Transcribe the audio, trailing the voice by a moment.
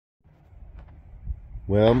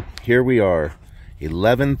Well, here we are,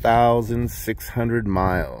 11,600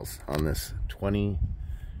 miles on this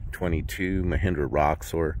 2022 Mahindra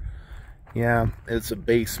Roxor. Yeah, it's a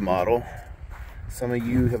base model. Some of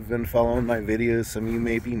you have been following my videos, some of you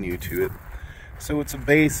may be new to it. So it's a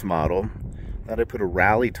base model that I put a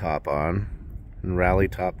rally top on and rally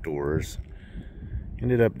top doors.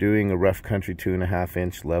 Ended up doing a rough country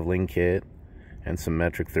 2.5-inch leveling kit and some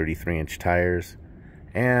metric 33-inch tires.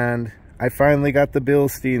 And I finally got the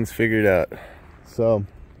Bilsteins figured out. So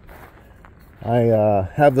I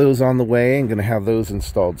have those on the way and gonna have those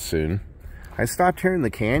installed soon. I stopped here in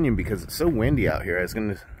the canyon because it's so windy out here. I was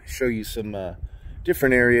gonna show you some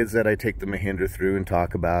different areas that I take the Mahindra through and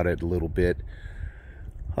talk about it a little bit.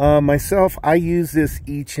 Myself, I use this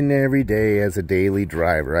each and every day as a daily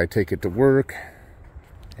driver. I take it to work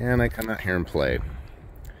and I come out here and play.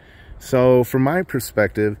 So from my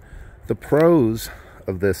perspective, the pros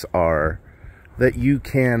of this are that you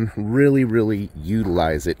can really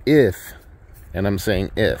utilize it if, and I'm saying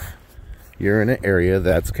if, you're in an area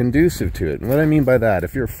that's conducive to it. And what I mean by that,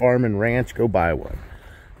 if you're a farm and ranch, go buy one.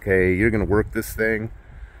 Okay, you're gonna work this thing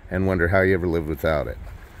and wonder how you ever lived without it.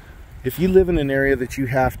 If you live in an area that you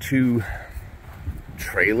have to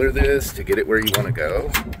trailer this to get it where you want to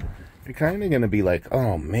go, you're kind of going to be like,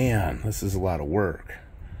 oh man, this is a lot of work.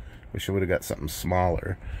 Wish I would have got something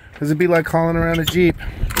smaller. Because it'd be like hauling around a Jeep.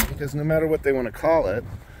 Because no matter what they want to call it,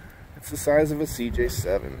 it's the size of a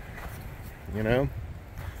CJ7. You know?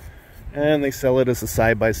 And they sell it as a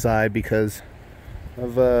side-by-side because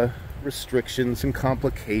of restrictions and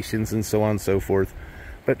complications and so on and so forth.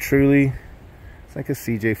 But truly, it's like a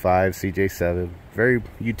CJ5, CJ7, very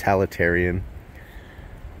utilitarian.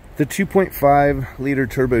 The 2.5 liter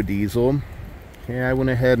turbo diesel, okay, I went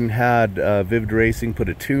ahead and had Vivid Racing put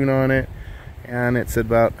a tune on it, and it's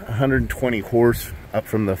about 120 horse up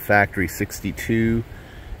from the factory 62,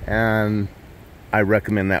 and I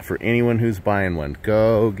recommend that for anyone who's buying one.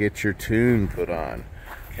 Go get your tune put on,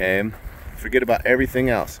 okay? Forget about everything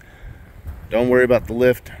else. Don't worry about the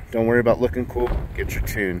lift, don't worry about looking cool, get your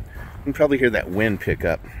tune. You can probably hear that wind pick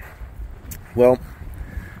up. Well,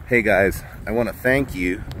 hey guys, I want to thank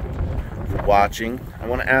you for watching. I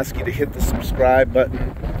want to ask you to hit the subscribe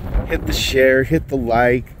button, hit the share, hit the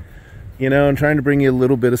like. You know, I'm trying to bring you a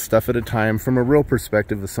little bit of stuff at a time from a real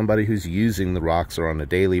perspective of somebody who's using the Roxor on a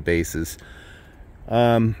daily basis.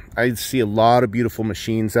 I see a lot of beautiful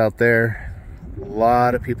machines out there. A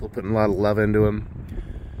lot of people putting a lot of love into them.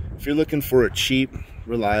 If you're looking for a cheap,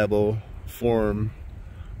 reliable form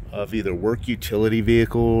of either work utility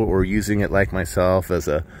vehicle or using it like myself as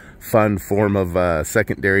a fun form of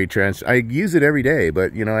secondary transit. I use it every day,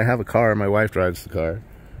 but you know, I have a car, my wife drives the car.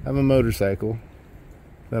 I have a motorcycle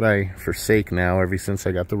that I forsake now ever since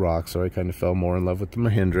I got the Roxor. I kind of fell more in love with the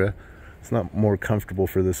Mahindra. It's not more comfortable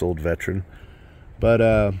for this old veteran. But,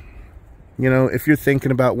 you know, if you're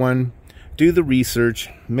thinking about one, do the research,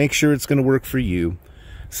 make sure it's gonna work for you.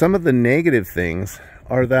 Some of the negative things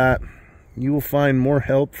are that you will find more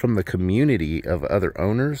help from the community of other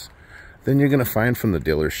owners than you're going to find from the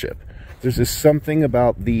dealership. There's just something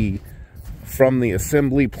about from the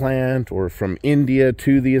assembly plant or from India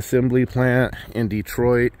to the assembly plant in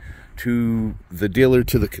Detroit to the dealer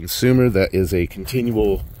to the consumer that is a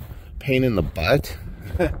continual pain in the butt.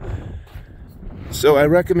 So I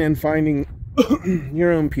recommend finding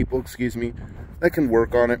your own people, excuse me, that can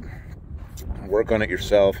work on it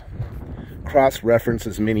yourself. Cross-reference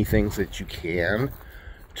as many things that you can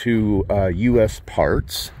to US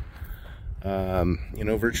parts. You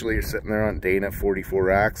know, virtually you're sitting there on Dana 44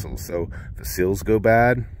 axles, so if the seals go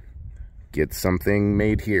bad, get something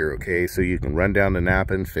made here, okay, so you can run down to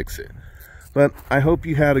Napa and fix it. But I hope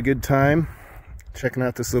you had a good time checking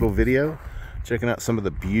out this little video, checking out some of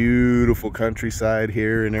the beautiful countryside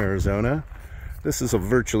here in Arizona. This is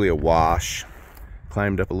virtually a wash.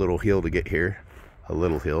 Climbed up a little hill to get here, a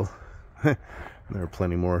little hill. There are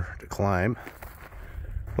plenty more to climb.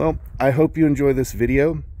 Well, I hope you enjoy this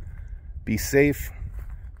video. Be safe,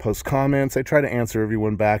 post comments. I try to answer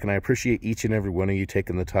everyone back, and I appreciate each and every one of you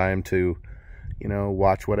taking the time to, you know,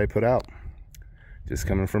 watch what I put out. Just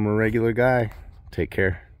coming from a regular guy. Take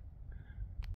care.